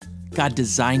God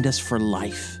designed us for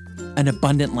life, an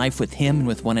abundant life with Him and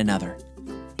with one another.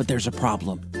 But there's a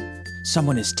problem.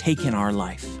 Someone has taken our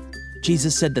life.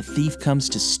 Jesus said the thief comes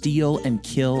to steal and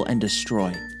kill and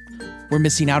destroy. We're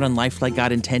missing out on life like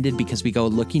God intended because we go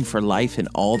looking for life in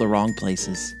all the wrong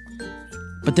places.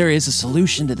 But there is a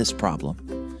solution to this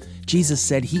problem. Jesus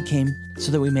said He came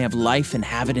so that we may have life and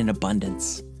have it in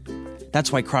abundance.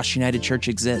 That's why Cross United Church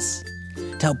exists,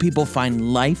 to help people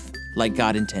find life like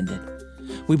God intended.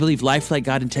 We believe life like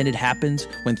God intended happens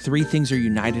when three things are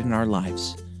united in our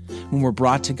lives. When we're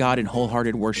brought to God in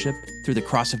wholehearted worship through the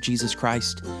cross of Jesus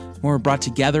Christ, when we're brought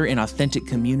together in authentic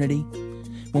community,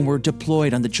 when we're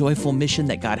deployed on the joyful mission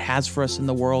that God has for us in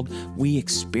the world, we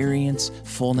experience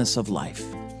fullness of life.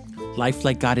 Life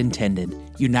like God intended,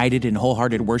 united in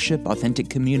wholehearted worship, authentic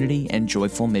community, and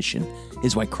joyful mission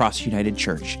is why Cross United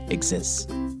Church exists.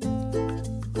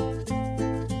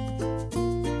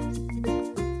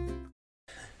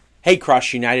 Hey,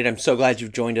 Cross United, I'm so glad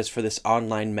you've joined us for this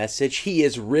online message. He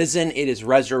is risen. It is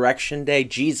Resurrection Day.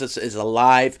 Jesus is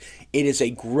alive. It is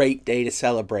a great day to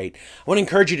celebrate. I want to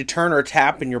encourage you to turn or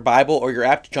tap in your Bible or your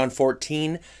app to John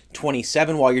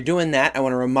 14:27. While you're doing that, I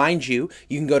want to remind you,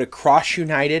 you can go to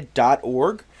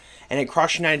crossunited.org. And at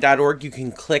crossunited.org, you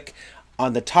can click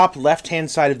on the top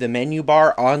left-hand side of the menu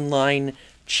bar, Online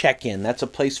Check-In. That's a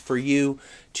place for you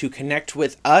to connect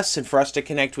with us and for us to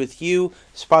connect with you.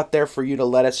 Spot there for you to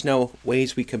let us know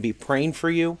ways we can be praying for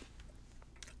you.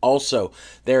 Also,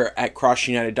 there at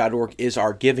crossunited.org is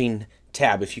our giving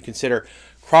tab. If you consider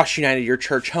Cross United your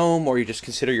church home, or you just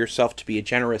consider yourself to be a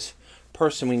generous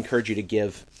person, we encourage you to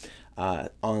give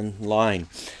online.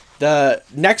 The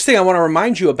next thing I want to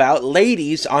remind you about,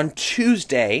 ladies, on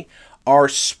Tuesday, our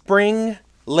spring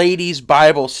Ladies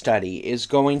Bible study is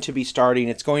going to be starting.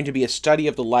 It's going to be a study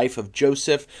of the life of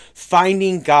Joseph,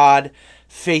 Finding God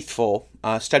Faithful,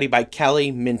 study by Kelly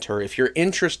Minter. If you're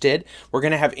interested, we're going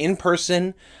to have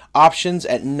in-person options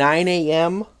at 9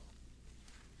 a.m.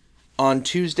 on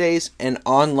Tuesdays and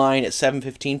online at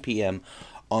 7:15 p.m.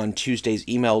 on Tuesdays.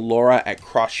 Email Laura at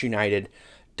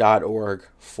crossunited.org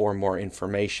for more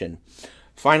information.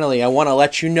 Finally, I want to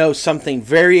let you know something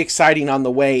very exciting on the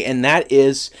way, and that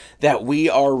is that we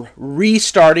are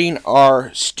restarting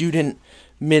our student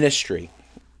ministry.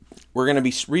 We're going to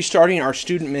be restarting our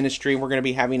student ministry, and we're going to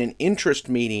be having an interest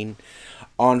meeting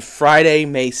on Friday,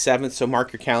 May 7th, so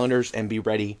mark your calendars and be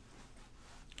ready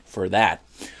for that.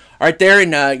 All right, there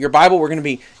in your Bible, we're going to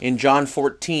be in John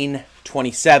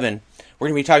 14:27. We're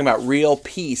going to be talking about real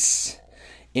peace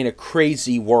in a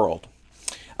crazy world.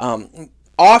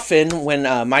 Often when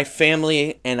my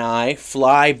family and I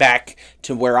fly back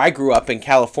to where I grew up in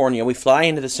California, we fly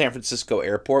into the San Francisco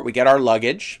airport, we get our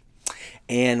luggage,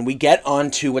 and we get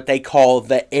onto what they call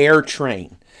the air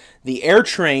train. The air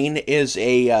train is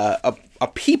a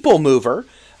people mover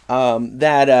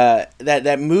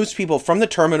that moves people from the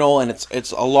terminal, and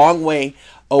it's a long way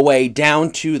away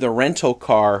down to the rental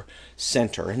car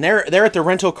center. And there at the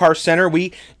rental car center,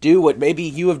 we do what maybe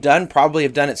you have done, probably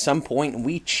have done at some point.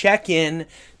 We check in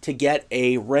to get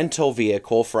a rental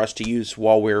vehicle for us to use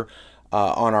while we're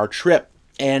on our trip.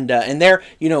 And there,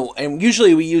 and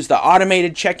usually we use the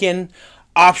automated check-in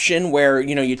option where,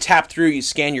 you tap through, you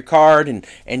scan your card,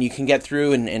 and you can get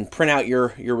through and print out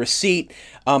your receipt.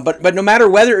 But no matter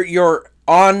whether you're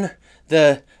on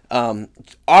the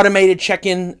automated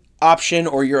check-in option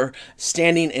or you're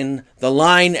standing in the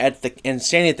line and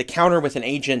standing at the counter with an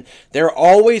agent, they're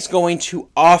always going to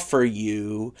offer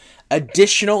you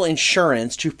additional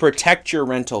insurance to protect your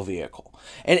rental vehicle.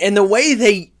 And the way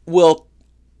they will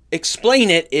explain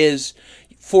it is,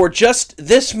 for just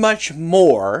this much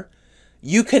more,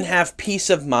 you can have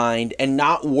peace of mind and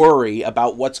not worry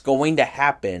about what's going to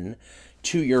happen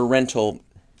to your rental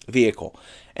vehicle.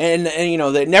 And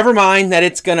never mind that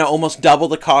it's going to almost double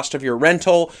the cost of your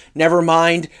rental. Never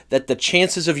mind that the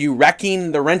chances of you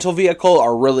wrecking the rental vehicle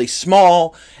are really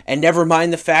small. And never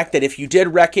mind the fact that if you did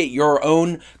wreck it, your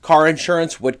own car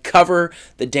insurance would cover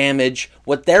the damage.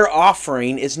 What they're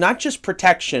offering is not just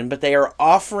protection, but they are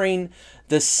offering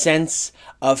the sense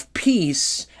of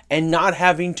peace and not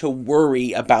having to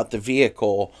worry about the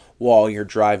vehicle while you're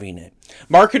driving it.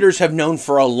 Marketers have known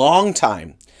for a long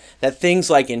time that things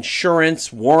like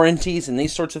insurance, warranties, and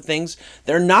these sorts of things,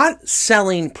 they're not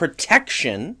selling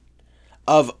protection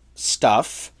of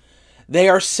stuff. They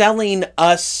are selling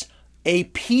us a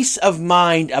peace of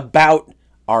mind about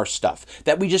our stuff.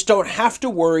 That we just don't have to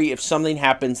worry if something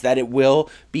happens, that it will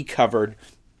be covered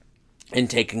and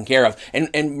taken care of.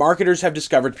 And marketers have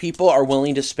discovered people are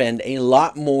willing to spend a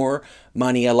lot more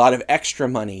money, a lot of extra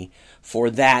money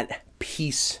for that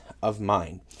peace of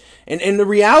mind. And the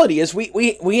reality is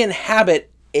we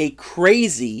inhabit a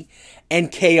crazy and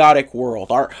chaotic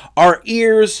world. Our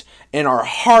ears and our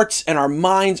hearts and our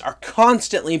minds are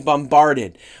constantly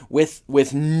bombarded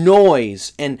with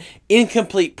noise and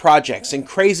incomplete projects and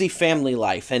crazy family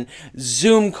life and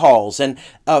Zoom calls and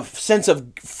a sense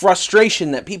of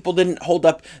frustration that people didn't hold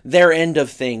up their end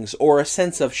of things, or a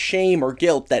sense of shame or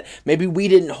guilt that maybe we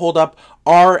didn't hold up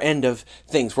our end of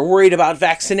things. We're worried about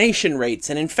vaccination rates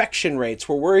and infection rates.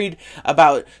 We're worried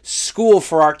about school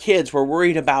for our kids. We're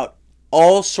worried about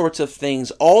all sorts of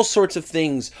things. All sorts of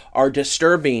things are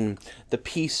disturbing the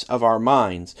peace of our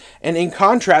minds. And in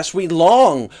contrast, we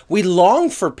long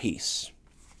for peace.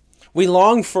 We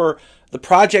long for the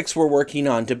projects we're working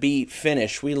on to be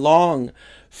finished. We long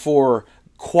for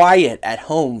quiet at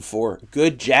home, for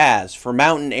good jazz, for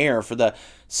mountain air, for the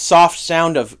soft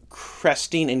sound of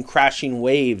cresting and crashing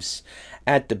waves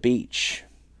at the beach.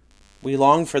 We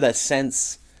long for that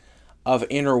sense of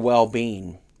inner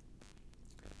well-being.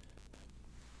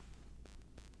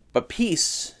 But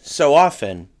peace, so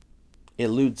often,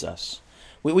 eludes us.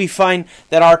 We find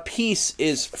that our peace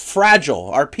is fragile.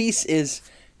 Our peace is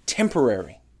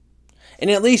temporary. In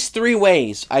at least 3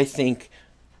 ways, I think,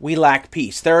 we lack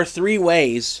peace. There are 3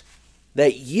 ways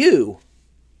that you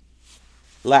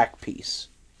lack peace.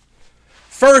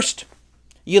 First,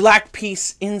 you lack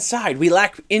peace inside. We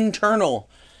lack internal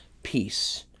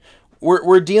peace.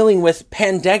 We're dealing with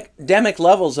pandemic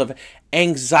levels of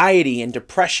anxiety and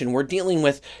depression. We're dealing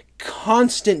with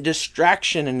constant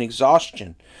distraction and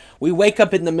exhaustion. We wake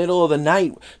up in the middle of the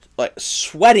night like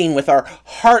sweating with our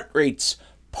heart rates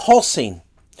pulsing.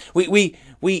 We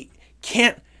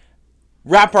can't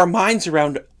wrap our minds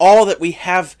around all that we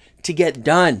have to get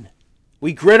done.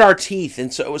 We grit our teeth,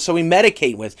 and so we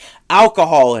medicate with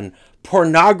alcohol and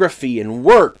pornography and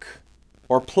work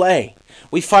or play.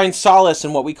 We find solace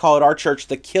in what we call at our church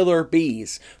the killer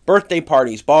bees: birthday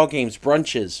parties, ball games,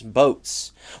 brunches,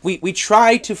 boats. We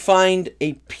try to find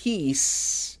a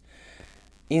peace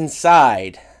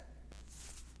inside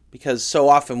because so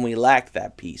often we lack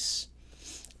that peace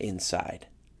inside.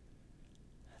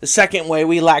 The second way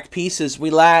we lack peace is we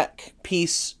lack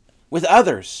peace with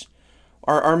others.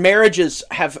 Our marriages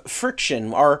have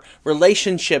friction. Our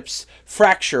relationships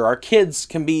fracture. Our kids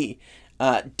can be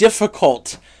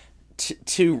difficult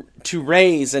to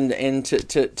raise and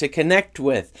to connect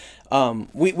with.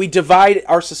 We divide.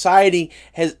 Our society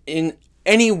has, in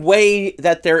any way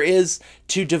that there is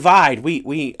to divide.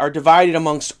 We are divided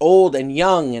amongst old and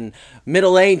young and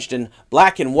middle-aged and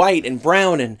black and white and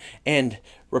brown and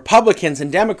Republicans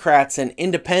and Democrats and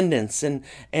independents and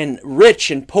rich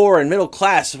and poor and middle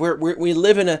class. We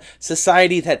live in a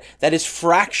society that is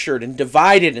fractured and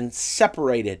divided and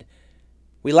separated.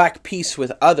 We lack peace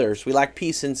with others. We lack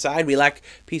peace inside. We lack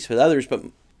peace with others. But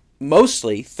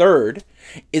mostly, third,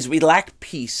 is we lack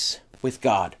peace with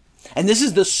God. And this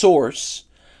is the source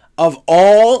of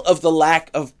all of the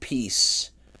lack of peace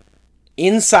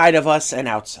inside of us and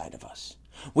outside of us.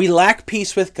 We lack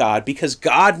peace with God because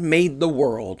God made the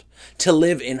world to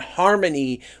live in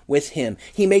harmony with Him.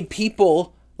 He made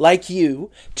people like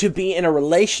you to be in a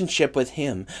relationship with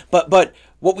Him. But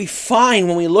what we find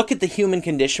when we look at the human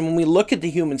condition, when we look at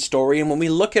the human story, and when we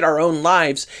look at our own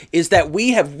lives, is that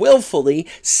we have willfully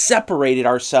separated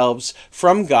ourselves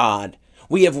from God.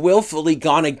 We have willfully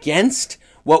gone against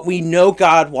what we know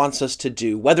God wants us to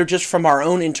do, whether just from our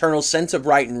own internal sense of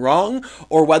right and wrong,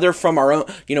 or whether from our own,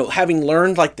 having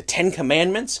learned like the 10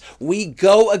 Commandments, we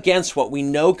go against what we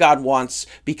know God wants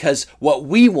because what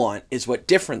we want is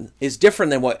different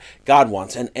than what God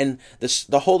wants. And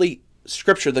the Holy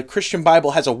Scripture, the Christian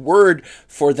Bible, has a word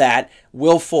for that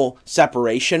willful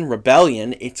separation,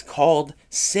 rebellion. It's called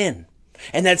sin.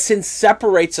 And that sin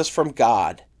separates us from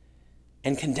God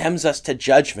and condemns us to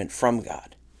judgment from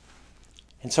God.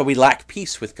 And so we lack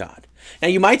peace with God. Now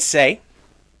you might say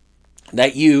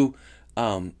that you're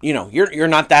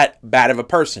not that bad of a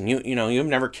person. You've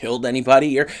never killed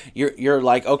anybody. You're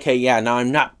like, okay, yeah, now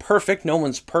I'm not perfect. No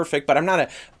one's perfect, but I'm not a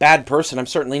bad person. I'm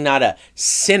certainly not a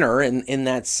sinner in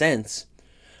that sense.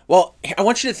 Well, I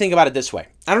want you to think about it this way.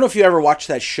 I don't know if you ever watched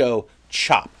that show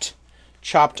Chopped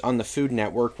on the Food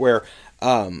Network, where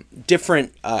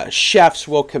different chefs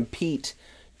will compete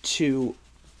to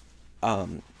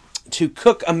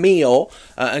cook a meal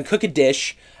and cook a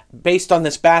dish based on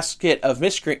this basket of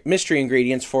mystery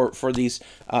ingredients for these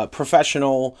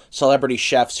professional celebrity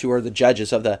chefs who are the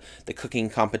judges of the cooking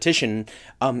competition.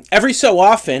 Every so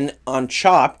often on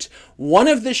Chopped, one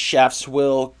of the chefs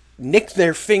will nick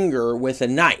their finger with a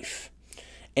knife,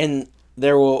 and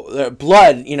there will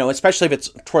blood, especially if it's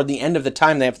toward the end of the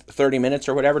time, they have 30 minutes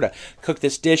or whatever to cook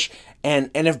this dish, and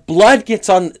if blood gets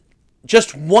on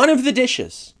just one of the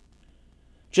dishes,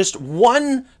 just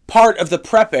one part of the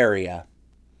prep area,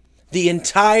 the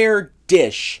entire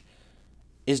dish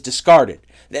is discarded.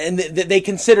 And they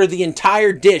consider the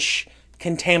entire dish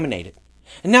contaminated.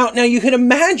 And now you can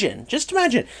imagine, just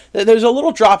imagine, that there's a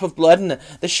little drop of blood and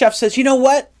the chef says, you know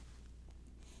what?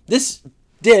 This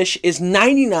dish is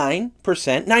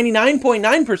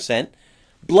 99.9%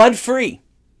 blood-free.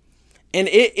 And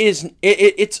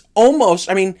it's almost,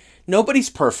 I mean, nobody's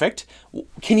perfect.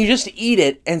 Can you just eat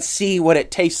it and see what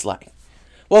it tastes like?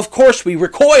 Well, of course, we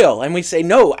recoil and we say,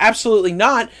 no, absolutely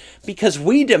not, because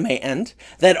we demand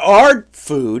that our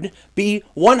food be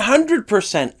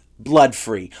 100%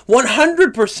 blood-free,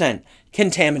 100%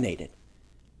 contaminated.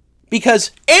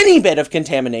 Because any bit of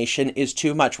contamination is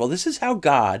too much. Well, this is how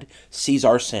God sees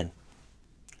our sin.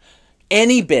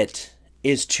 Any bit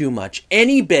is too much.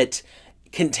 Any bit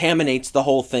contaminates the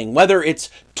whole thing, whether it's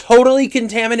totally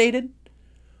contaminated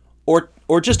or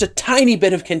just a tiny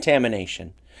bit of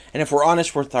contamination. And if we're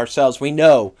honest with ourselves, we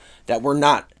know that we're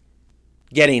not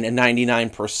getting a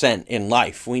 99% in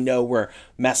life. We know we're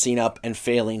messing up and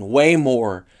failing way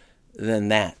more than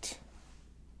that.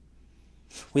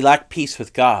 We lack peace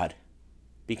with God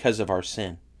because of our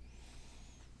sin.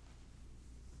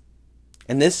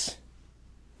 And this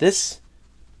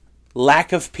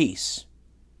lack of peace,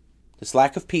 this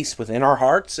lack of peace within our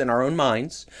hearts and our own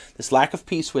minds, this lack of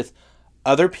peace with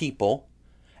other people,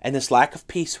 and this lack of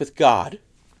peace with God,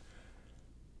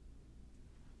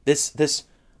 we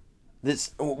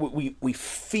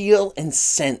feel and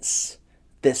sense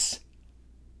this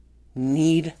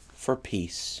need for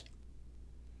peace,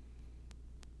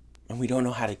 and we don't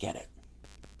know how to get it.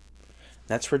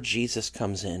 That's where Jesus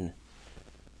comes in,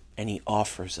 and he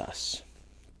offers us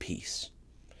peace.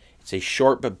 It's a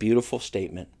short but beautiful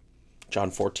statement.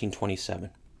 John 14:27.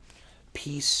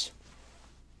 Peace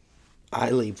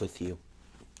I leave with you.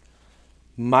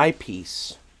 My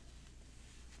peace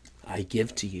I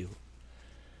give to you.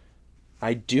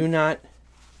 I do not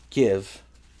give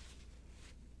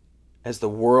as the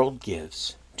world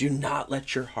gives. Do not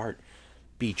let your heart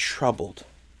be troubled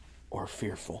or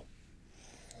fearful.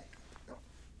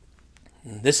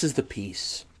 This is the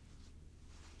peace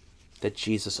that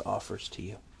Jesus offers to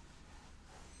you.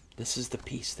 This is the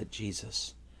peace that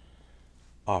Jesus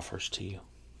offers to you.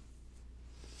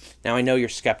 Now, I know you're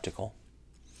skeptical.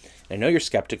 I know you're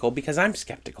skeptical because I'm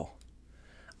skeptical.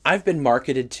 I've been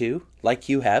marketed to, like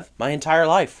you have, my entire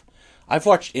life. I've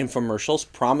watched infomercials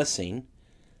promising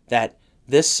that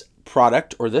this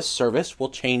product or this service will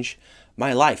change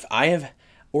my life. I have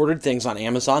ordered things on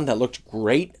Amazon that looked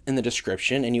great in the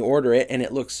description, and you order it and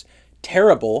it looks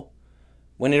terrible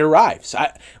when it arrives.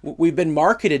 We've been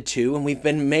marketed to, and we've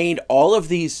been made all of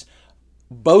these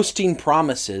boasting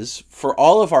promises for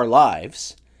all of our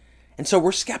lives, and so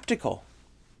we're skeptical.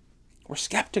 We're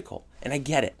skeptical, and I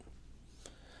get it.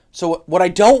 So what I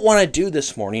don't want to do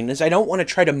this morning is I don't want to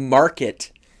try to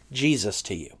market Jesus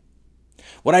to you.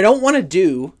 What I don't want to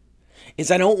do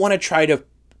is I don't want to try to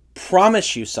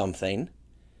promise you something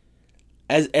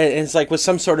as it's like with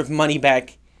some sort of money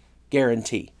back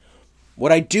guarantee.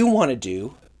 What I do want to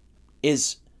do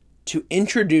is to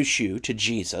introduce you to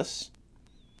Jesus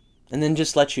and then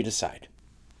just let you decide.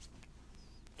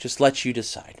 Just let you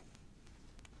decide.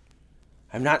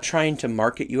 I'm not trying to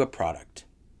market you a product.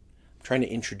 I'm trying to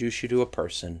introduce you to a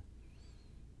person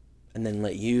and then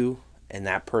let you and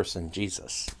that person,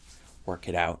 Jesus, work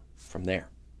it out from there.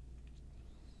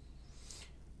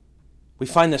 We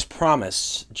find this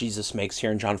promise Jesus makes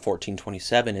here in John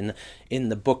 14:27 in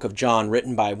the book of John,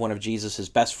 written by one of Jesus'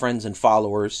 best friends and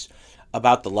followers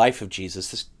about the life of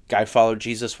Jesus. This guy followed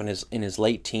Jesus when in his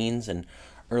late teens and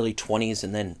early 20s,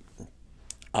 and then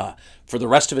for the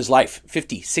rest of his life,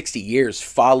 50, 60 years,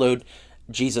 followed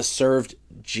Jesus, served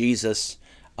Jesus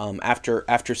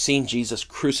after seeing Jesus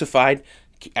crucified,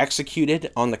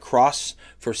 executed on the cross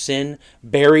for sin,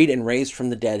 buried and raised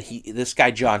from the dead. This guy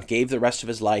John gave the rest of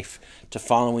his life to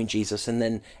following Jesus, and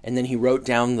then he wrote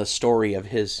down the story of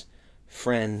his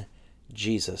friend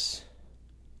Jesus.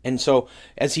 And so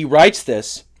as he writes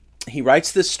this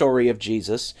story of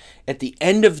Jesus. At the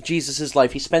end of Jesus'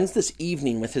 life, he spends this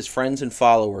evening with his friends and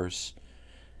followers,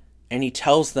 and he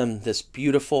tells them this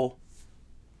beautiful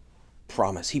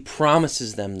promise. He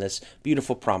promises them this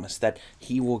beautiful promise that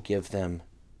he will give them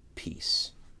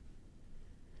peace.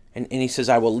 And he says,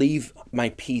 I will leave my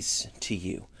peace to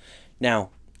you. Now,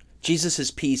 Jesus'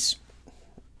 peace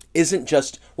isn't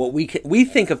just what we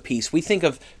think of peace. We think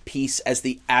of peace as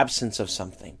the absence of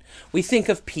something. We think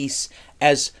of peace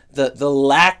as the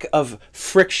lack of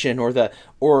friction,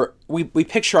 or we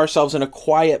picture ourselves in a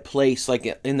quiet place,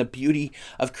 like in the beauty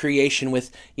of creation with,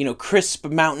 crisp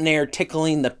mountain air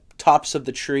tickling the tops of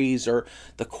the trees, or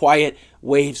the quiet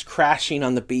waves crashing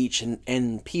on the beach,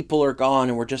 and people are gone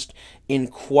and we're just in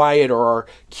quiet, or our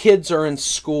kids are in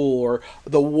school, or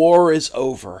the war is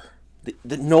over.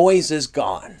 The noise is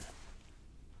gone.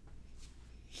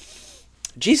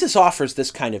 Jesus offers this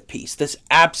kind of peace, this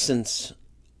absence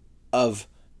of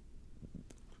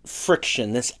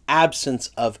friction, this absence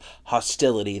of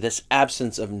hostility, this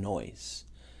absence of noise.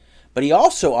 But he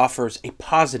also offers a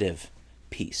positive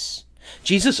peace.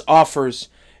 Jesus offers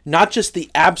not just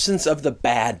the absence of the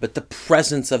bad, but the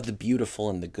presence of the beautiful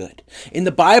and the good. In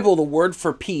the Bible, the word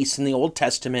for peace in the Old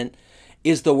Testament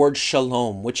is the word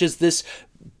shalom, which is this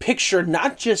picture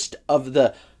not just of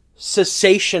the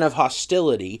cessation of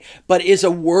hostility, but is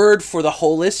a word for the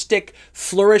holistic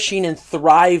flourishing and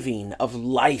thriving of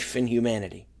life in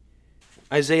humanity.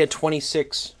 Isaiah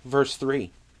 26, verse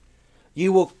 3.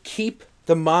 You will keep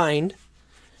the mind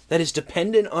that is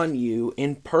dependent on you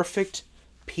in perfect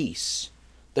peace,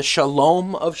 the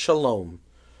shalom of shalom,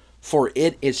 for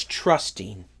it is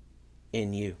trusting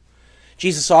in you.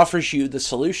 Jesus offers you the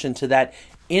solution to that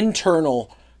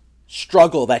internal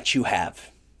struggle that you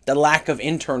have, the lack of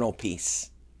internal peace.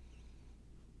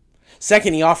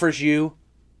 Second, he offers you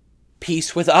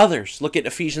peace with others. Look at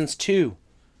Ephesians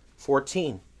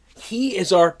 2:14. He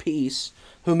is our peace,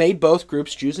 who made both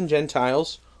groups, Jews and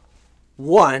Gentiles,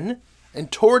 one,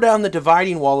 and tore down the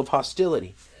dividing wall of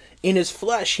hostility. In his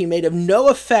flesh he made of no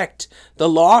effect the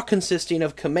law consisting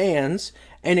of commands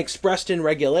and expressed in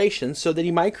regulations, so that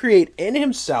he might create in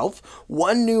himself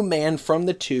one new man from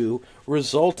the two,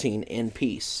 resulting in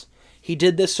peace. He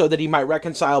did this so that he might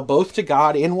reconcile both to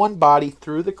God in one body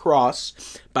through the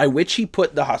cross, by which he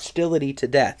put the hostility to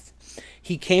death.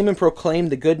 He came and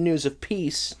proclaimed the good news of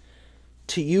peace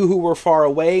to you who were far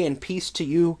away, and peace to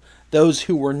you those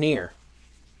who were near.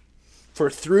 For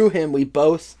through him we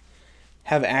both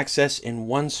have access in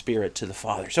one spirit to the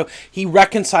Father. So he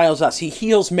reconciles us. He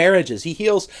heals marriages. He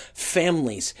heals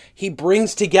families. He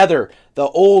brings together the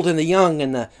old and the young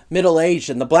and the middle-aged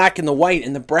and the black and the white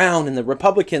and the brown and the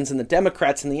Republicans and the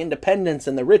Democrats and the independents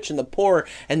and the rich and the poor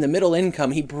and the middle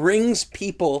income. He brings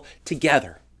people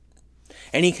together.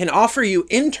 And he can offer you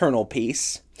internal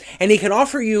peace, and he can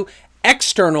offer you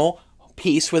external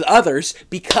peace with others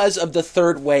because of the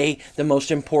third way, the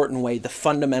most important way, the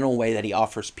fundamental way that he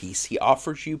offers peace. He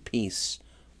offers you peace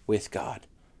with God.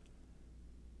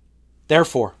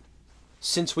 Therefore,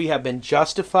 since we have been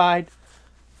justified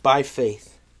by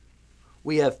faith,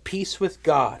 we have peace with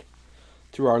God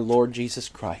through our Lord Jesus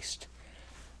Christ.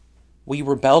 We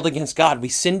rebelled against God. We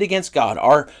sinned against God.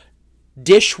 Our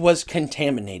dish was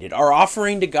contaminated. Our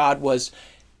offering to God was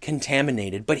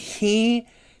contaminated. But he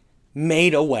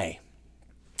made a way.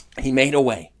 He made a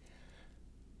way.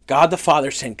 God the Father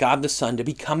sent God the Son to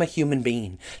become a human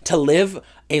being, to live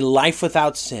a life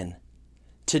without sin,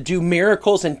 to do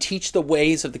miracles and teach the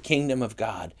ways of the kingdom of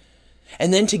God,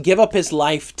 and then to give up his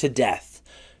life to death,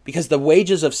 because the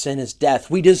wages of sin is death.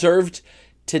 We deserved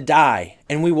to die,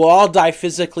 and we will all die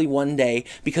physically one day,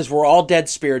 because we're all dead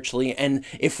spiritually, and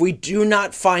if we do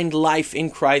not find life in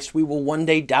Christ, we will one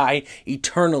day die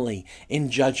eternally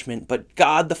in judgment. But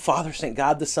God the Father sent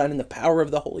God the Son in the power of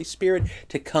the Holy Spirit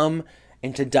to come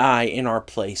and to die in our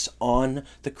place on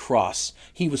the cross.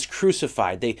 He was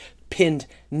crucified. They pinned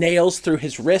nails through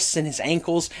his wrists and his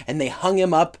ankles, and they hung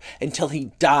him up until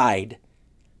he died,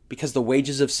 because the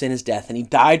wages of sin is death. And he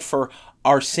died for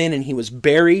our sin, and he was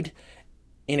buried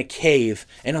in a cave,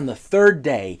 and on the third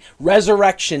day,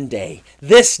 Resurrection Day,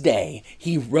 this day,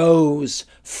 he rose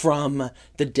from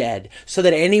the dead, so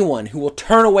that anyone who will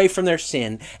turn away from their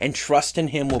sin and trust in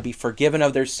him will be forgiven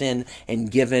of their sin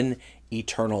and given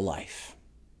eternal life.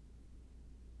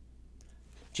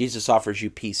 Jesus offers you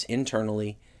peace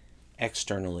internally,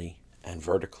 externally, and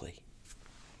vertically.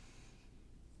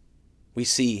 We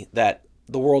see that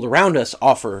the world around us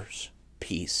offers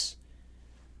peace.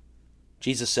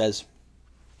 Jesus says,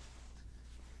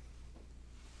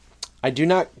 I do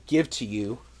not give to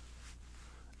you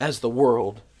as the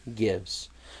world gives.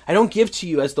 I don't give to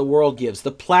you as the world gives,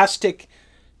 the plastic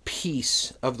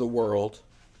peace of the world.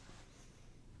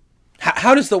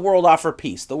 How does the world offer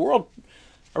peace? The world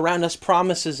around us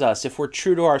promises us, if we're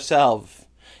true to ourselves,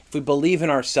 if we believe in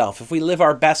ourselves, if we live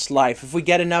our best life, if we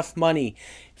get enough money,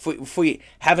 if we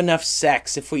have enough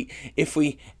sex, if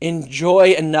we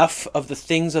enjoy enough of the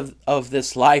things of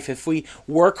this life, if we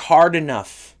work hard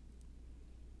enough,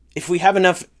 if we have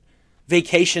enough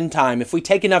vacation time, if we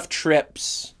take enough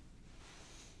trips,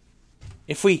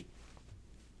 if we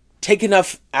take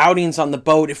enough outings on the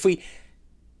boat, if we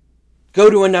go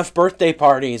to enough birthday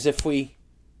parties, if we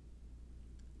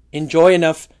enjoy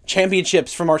enough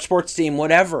championships from our sports team,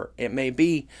 whatever it may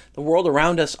be. The world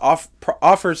around us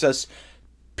offers us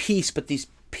peace, but this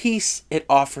peace it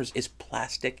offers is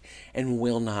plastic and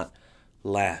will not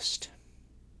last.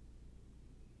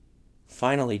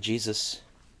 Finally, Jesus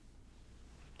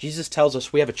tells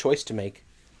us we have a choice to make.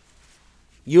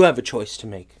 You have a choice to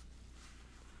make.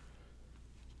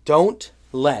 Don't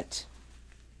let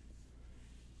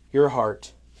your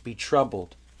heart be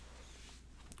troubled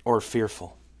or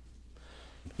fearful.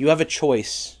 You have a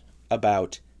choice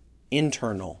about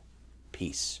internal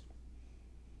peace.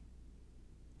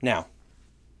 Now,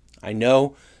 I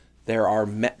know there are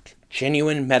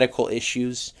genuine medical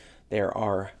issues. There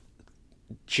are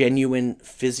genuine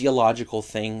physiological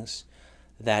things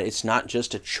that it's not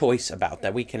just a choice about,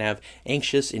 that we can have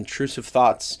anxious, intrusive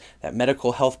thoughts, that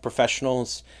medical health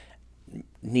professionals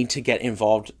need to get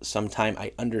involved sometime.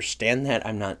 I understand that.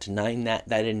 I'm not denying that.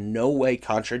 That in no way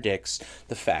contradicts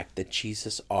the fact that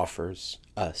Jesus offers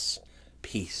us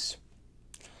peace.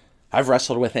 I've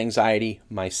wrestled with anxiety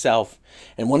myself,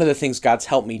 and one of the things God's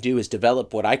helped me do is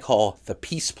develop what I call the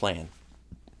peace plan.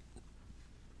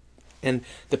 And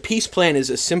the peace plan is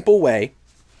a simple way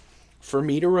for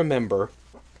me to remember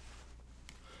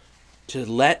to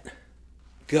let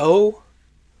go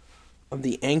of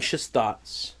the anxious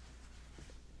thoughts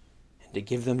and to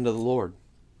give them to the Lord.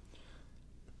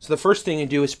 So the first thing to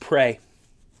do is pray.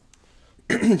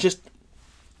 Just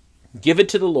give it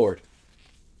to the Lord.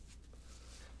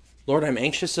 Lord, I'm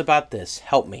anxious about this.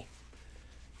 Help me.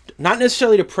 Not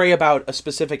necessarily to pray about a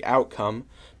specific outcome,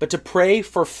 but to pray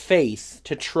for faith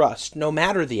to trust no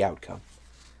matter the outcome.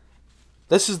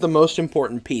 This is the most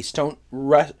important piece. Don't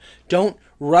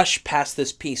rush past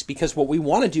this piece, because what we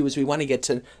want to do is we want to get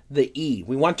to the E.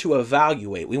 We want to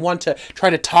evaluate. We want to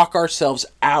try to talk ourselves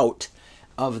out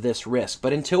of this risk.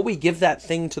 But until we give that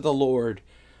thing to the Lord,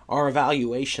 our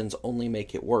evaluations only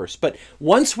make it worse. But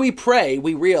once we pray,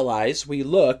 we realize, we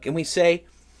look, and we say,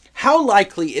 how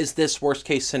likely is this worst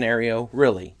case scenario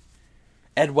really?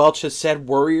 Ed Welch has said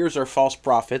worriers are false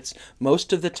prophets.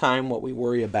 Most of the time what we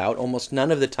worry about, almost none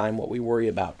of the time what we worry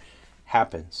about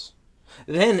happens.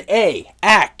 Then A,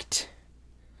 act.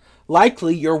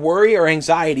 Likely your worry or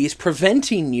anxiety is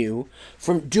preventing you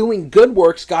from doing good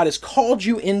works God has called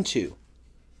you into.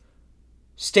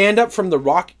 Stand up from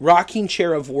the rocking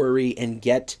chair of worry and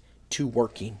get to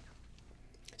working.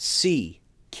 C,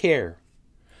 care.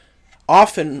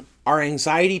 Often our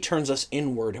anxiety turns us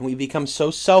inward and we become so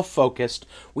self-focused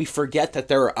we forget that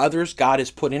there are others God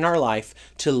has put in our life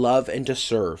to love and to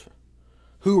serve.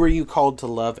 Who are you called to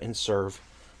love and serve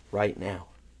right now?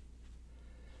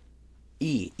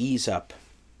 E, ease up.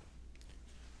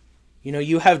 You know,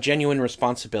 you have genuine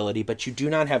responsibility, but you do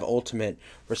not have ultimate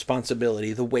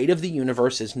responsibility. The weight of the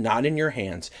universe is not in your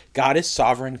hands. God is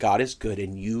sovereign, God is good,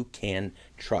 and you can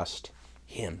trust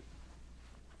Him.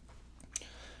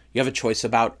 You have a choice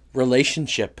about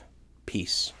relationship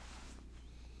peace.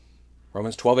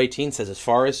 Romans 12:18 says, as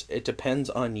far as it depends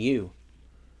on you,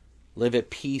 live at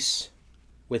peace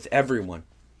with everyone.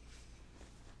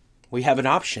 We have an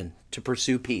option to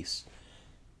pursue peace.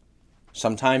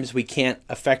 Sometimes we can't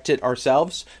affect it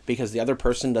ourselves because the other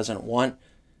person doesn't want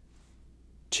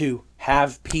to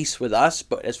have peace with us,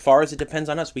 but as far as it depends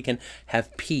on us, we can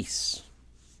have peace.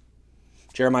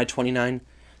 Jeremiah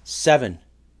 29:7.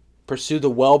 Pursue the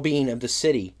well-being of the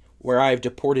city where I have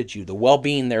deported you. The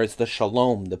well-being there is the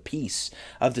shalom, the peace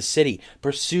of the city.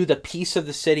 Pursue the peace of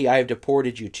the city I have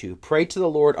deported you to. Pray to the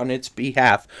Lord on its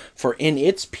behalf, for in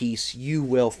its peace you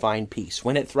will find peace.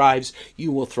 When it thrives,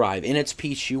 you will thrive. In its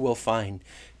peace you will find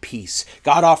peace.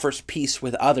 God offers peace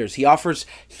with others. He offers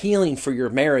healing for your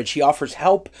marriage. He offers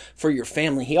help for your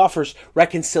family. He offers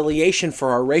reconciliation for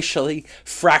our racially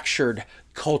fractured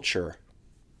culture.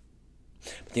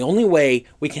 But the only way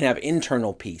we can have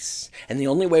internal peace, and the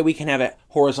only way we can have a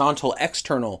horizontal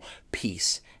external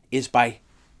peace, is by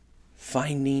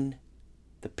finding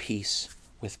the peace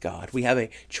with God. We have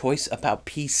a choice about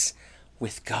peace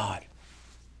with God.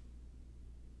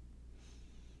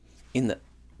 In the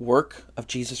work of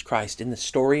Jesus Christ, in the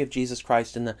story of Jesus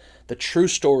Christ, in the true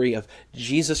story of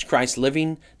Jesus Christ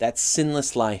living that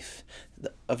sinless life,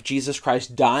 of Jesus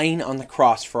Christ dying on the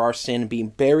cross for our sin, being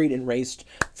buried and raised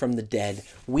from the dead,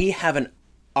 we have an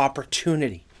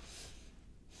opportunity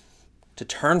to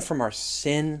turn from our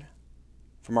sin,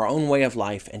 from our own way of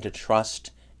life, and to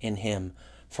trust in Him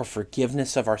for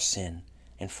forgiveness of our sin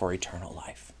and for eternal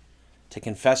life. To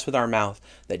confess with our mouth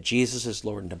that Jesus is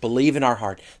Lord, and to believe in our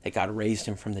heart that God raised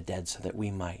Him from the dead so that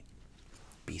we might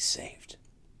be saved.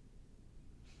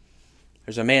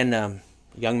 There's a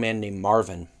young man named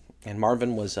Marvin. And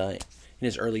Marvin was in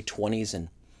his early 20s and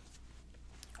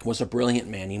was a brilliant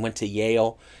man. He went to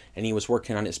Yale and he was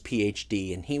working on his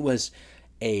PhD, and he was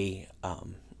a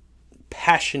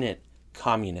passionate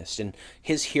communist, and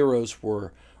his heroes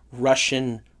were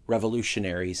Russian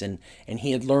revolutionaries, and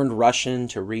he had learned Russian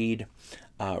to read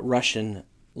Russian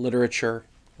literature.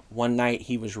 One night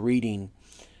he was reading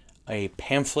a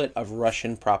pamphlet of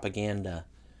Russian propaganda,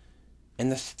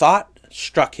 and the thought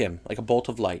struck him like a bolt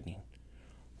of lightning.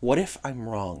 What if I'm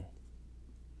wrong?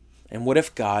 And what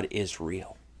if God is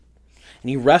real? And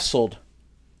he wrestled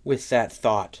with that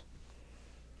thought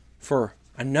for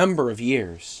a number of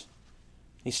years.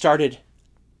 He started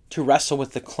to wrestle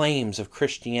with the claims of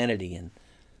Christianity and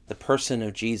the person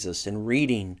of Jesus, and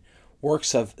reading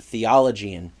works of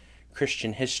theology and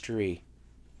Christian history.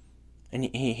 And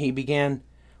he began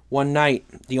one night,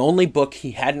 the only book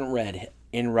he hadn't read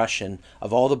in Russian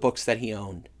of all the books that he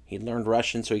owned. He learned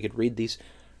Russian so he could read these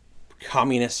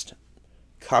communist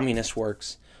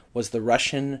works, was the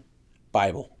Russian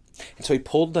Bible. And so he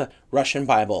pulled the Russian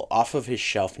Bible off of his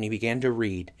shelf and he began to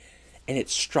read. And it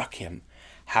struck him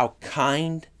how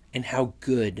kind and how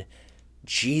good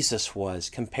Jesus was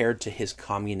compared to his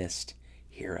communist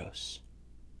heroes.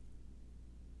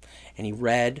 And he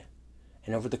read,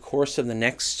 and over the course of the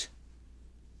next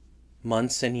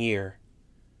months and year,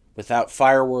 without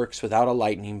fireworks, without a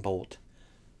lightning bolt,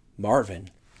 Marvin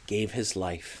gave his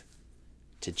life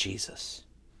to Jesus.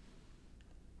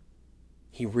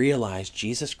 He realized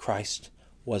Jesus Christ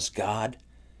was God.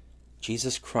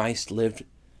 Jesus Christ lived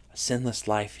a sinless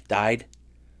life, died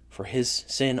for his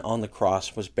sin on the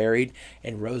cross, was buried,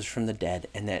 and rose from the dead,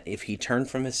 and that if he turned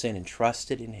from his sin and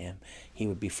trusted in him, he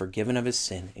would be forgiven of his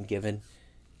sin and given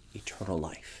eternal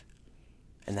life.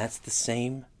 And that's the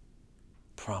same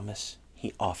promise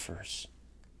he offers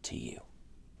to you.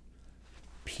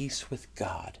 Peace with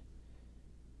God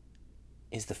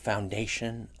is the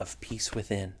foundation of peace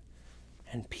within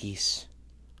and peace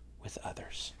with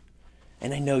others.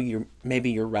 And I know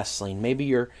maybe you're wrestling, maybe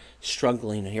you're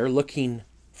struggling, and you're looking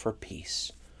for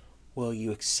peace. Will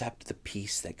you accept the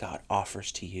peace that God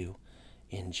offers to you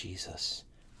in Jesus?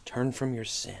 Turn from your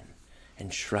sin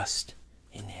and trust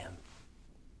in him.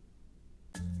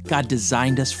 God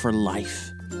designed us for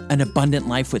life, an abundant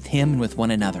life with him and with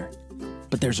one another.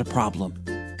 But there's a problem.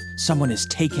 Someone has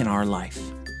taken our life.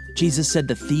 Jesus said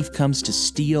the thief comes to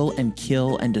steal and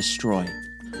kill and destroy.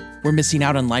 We're missing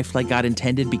out on life like God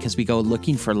intended because we go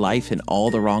looking for life in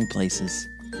all the wrong places.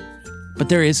 But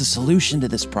there is a solution to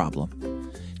this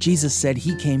problem. Jesus said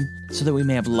he came so that we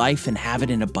may have life and have it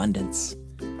in abundance.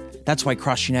 That's why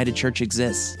Cross United Church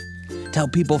exists, to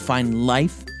help people find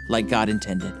life like God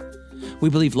intended. We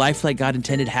believe life like God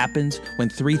intended happens when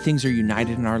three things are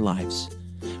united in our lives.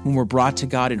 When we're brought to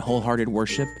God in wholehearted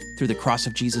worship through the cross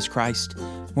of Jesus Christ,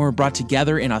 when we're brought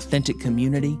together in authentic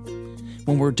community,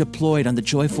 when we're deployed on the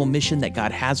joyful mission that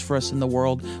God has for us in the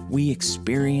world, we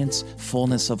experience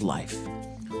fullness of life.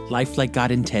 Life like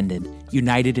God intended,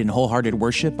 united in wholehearted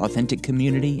worship, authentic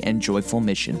community, and joyful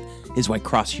mission is why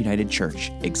Cross United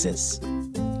Church exists.